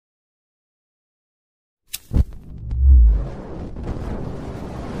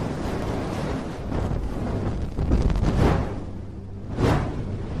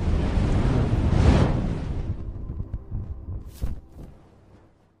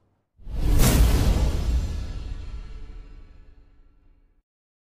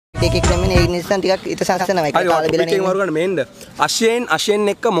එකෙක් නෙමෙයි ඒ නිසා ටිකක් ඊට සස්සනවා ඒක කාලා බිලා නේ. ඒක වරුගන්න මේන්ද. අශයෙන්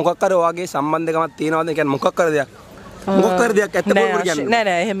එක්ක මොකක් කර වාගේ සම්බන්ධකමක් තියනවද? ඒ කියන්නේ මොකක් කර දෙයක්. මොකක් කර දෙයක් ඇත්ත බොරු කියන්නේ.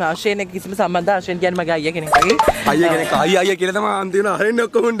 නෑ එහෙම අශයෙන් එක්ක කිසිම සම්බන්ධයක් අශයෙන් කියන්නේ මගේ අයියා කෙනෙක් වගේ. අයියා කෙනෙක් අයියා කියලා තමයි අන්තිම හරින්නේ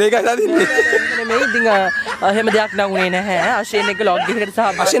ඔක්කොම ඒකයි හදින්නේ. නෙමෙයි ඉතින් එහෙම දෙයක් නම් උනේ නැහැ. අශයෙන් එක්ක ලොග් එකකට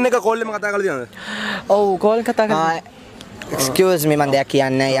සහ අශයෙන් එක්ක කෝල් එකම කතා කරලා තියෙනවද? ඔව් කෝල් කතා කරලා. Excuse me මම දෙයක්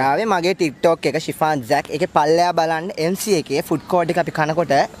කියන්න යාවේ මගේ TikTok එක ශිෆාන් ජැක් ඒකේ පල්ලෙයා බලන්න MC එකේ ෆුඩ් කෝඩ් එක අපි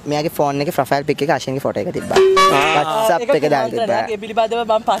කනකොට මෙයාගේ ෆෝන් එකේ ප්‍රොෆයිල් පික් එක අශෙන්ගේ ෆොටෝ එක තිබ්බා. WhatsApp එක දාලා තිබ්බා. ඒ පිළිබඳව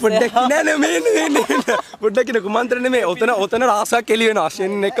මම පස්සේ පොඩ්ඩක් නෑ මේ පොඩ්ඩක් කියන කුමන්ත්‍රණ නෙමෙයි. ඔතන රාසයක් එළි වෙනවා.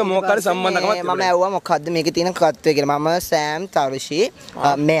 අශෙන් එක්ක මොකක් හරි සම්බන්ධකමක් මම ඇහුවා මොකද්ද මේකේ තියෙන කත්වය කියලා. මම සෑම් තරුෂි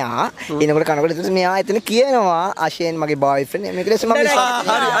මෙයා ඉනකොට කනකොට ඊට මෙයා එතන කියනවා අශෙන් මගේ බෝයිෆ්‍රෙන්ඩ් මේක ලෙස මම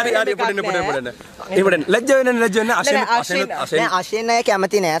හරි පොඩ්ඩක් ලැජ්ජ වෙන්න අශෙන් අශෙන් අය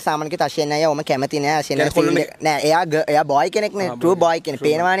කැමති නෑ සාමාන්‍යයෙන් අශෙන් අය ඔම කැමති නෑ අශෙන් නෑ එයා බොයි කෙනෙක් නේ ට්‍රූ බොයි කෙනෙක්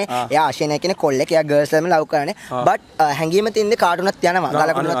පේනවානේ එයා අශෙන් අය කෙනෙක් කොල්ලෙක් එයා ගර්ල්ස් ලාම ලව් කරන්නේ බට් හැංගීම තින්නේ කාටුනත් යනවා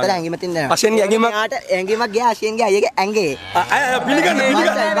ගලකුණුත් අතර හැංගීම තින්නේ යනවා අශෙන්ගේ හැංගීමක් ගියා අශෙන්ගේ අයියගේ ඇඟේ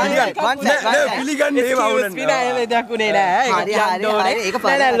පිළිගන්න ඒව අවුලන්නේ ස්පිනා ඒ දෙයක් උනේ නෑ ඒක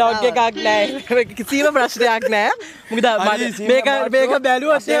නෑ ලොග් එකක් නෑ කිසිම ප්‍රශ්නයක් නෑ මොකද මේක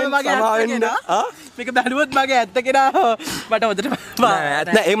බැලුවොත් එහෙම මගේ මේක බැලුවොත් මගේ ඇත්ත කෙනා මට හොදට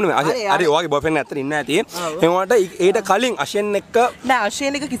නෑ එහෙම නෙමෙයි හරි ඔයාගේ බොයිෆ්‍රෙන්ඩ් ඇත්තට ඉන්න ඇති එහුණාට ඊට කලින් අශෙන් එක්ක නෑ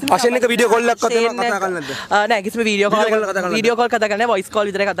අශෙන් එක කිසිම අශෙන් එක වීඩියෝ කෝල් එකක් කතා කරලා නැද්ද නෑ කිසිම වීඩියෝ කෝල් කතා කරන්නේ වොයිස් කෝල්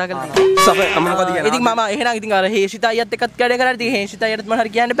විතරයි කතා කරන්නේ සපේ මොනවද කියන්නේ ඉතින් මම එහෙනම් ඉතින් අර හේෂිත අයියත් එක්කත් වැඩ කරලා ඉතින් හේෂිත අයියට මම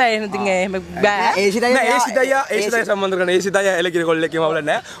හරි කියන්න බෑ එහෙනම් ඉතින් එහෙම බෑ හේෂිත අයියා සම්බන්ධ කරන හේෂිත අයියා එලකිරි කොල්ල එකම අවුල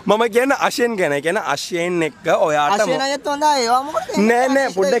නෑ මම කියන්නේ අශෙන් ගැන කියන්නේ අශෙන් එක්ක ඔයාට අශෙන් අයත් හොඳයි ඒවා මොකද නෑ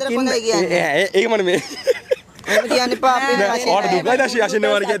පොඩ්ඩක් ඉන්න ඒකම නෙමෙයි එහෙම කියන්න එපා අපේ ඔයාට දුකයි අශෙන්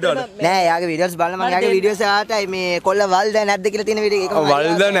වාර කියද්දවල නෑ යාගේ වීඩියෝස් බලන්න මම යාගේ වීඩියෝස් ආතයි මේ කොල්ල වල්ද නැද්ද කියලා තියෙන වීඩියෝ එක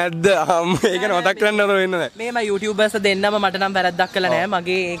වල්ද නැද්ද ඒක නේ මතක් කරන්න ඕන වෙන්නේ නැහැ මේම YouTubers දෙන්නම මට නම් වැරද්දක් කළා නෑ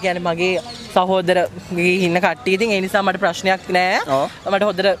මගේ ඒ කියන්නේ මගේ සහෝදරගේ ඉන්න කට්ටිය ඉතින් ඒ නිසා මට ප්‍රශ්නයක් නෑ මට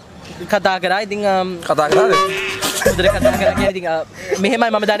හොඳට කතා කරා ඉතින් කතා කරාද හොඳට කතා කරා කියන්නේ ඉතින් මෙහෙමයි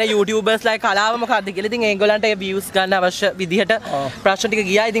මම දන්නේ YouTubers ලා කලාව මොකද්ද කියලා ඉතින් ඒගොල්ලන්ට ඒ views ගන්න අවශ්‍ය විදිහට ප්‍රශ්න ටික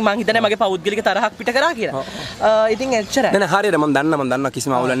ගියා ඉතින් මං හිතන්නේ මගේ පෞද්ගලික තරහක් පිට කරා කියලා ඉතින් එච්චරයි නෑ හරියට මම දන්නා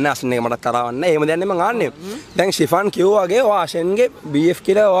කිසිම අවුලක් නෑ අසන්න එක මට තරවන්නේ එහෙම දෙන්නේ මං ආන්නේ දැන් ශිෆාන් කිව්වා වගේ ඔයා අශෙන්ගේ BF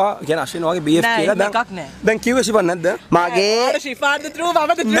කියලා ඔයා කියන්නේ අශෙන් වගේ BF කියලා දැන් කිව්වේ ශිෆාන් නැද්ද මගේ ශිෆාන්ද true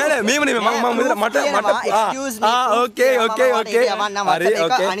මමද true නෑ මේව නෙමෙයි මම මට ඕකේ හරි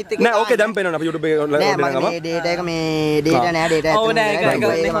ඕකේ නෑ ඕකේ දැන් පේනවා අපි YouTube එකේ නෑ මගේ data එක මේ data නෑ data ඔව් නෑ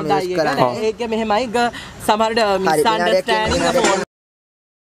ඒක හොඳයි ඒක මෙහෙමයි සමහරට misunderstanding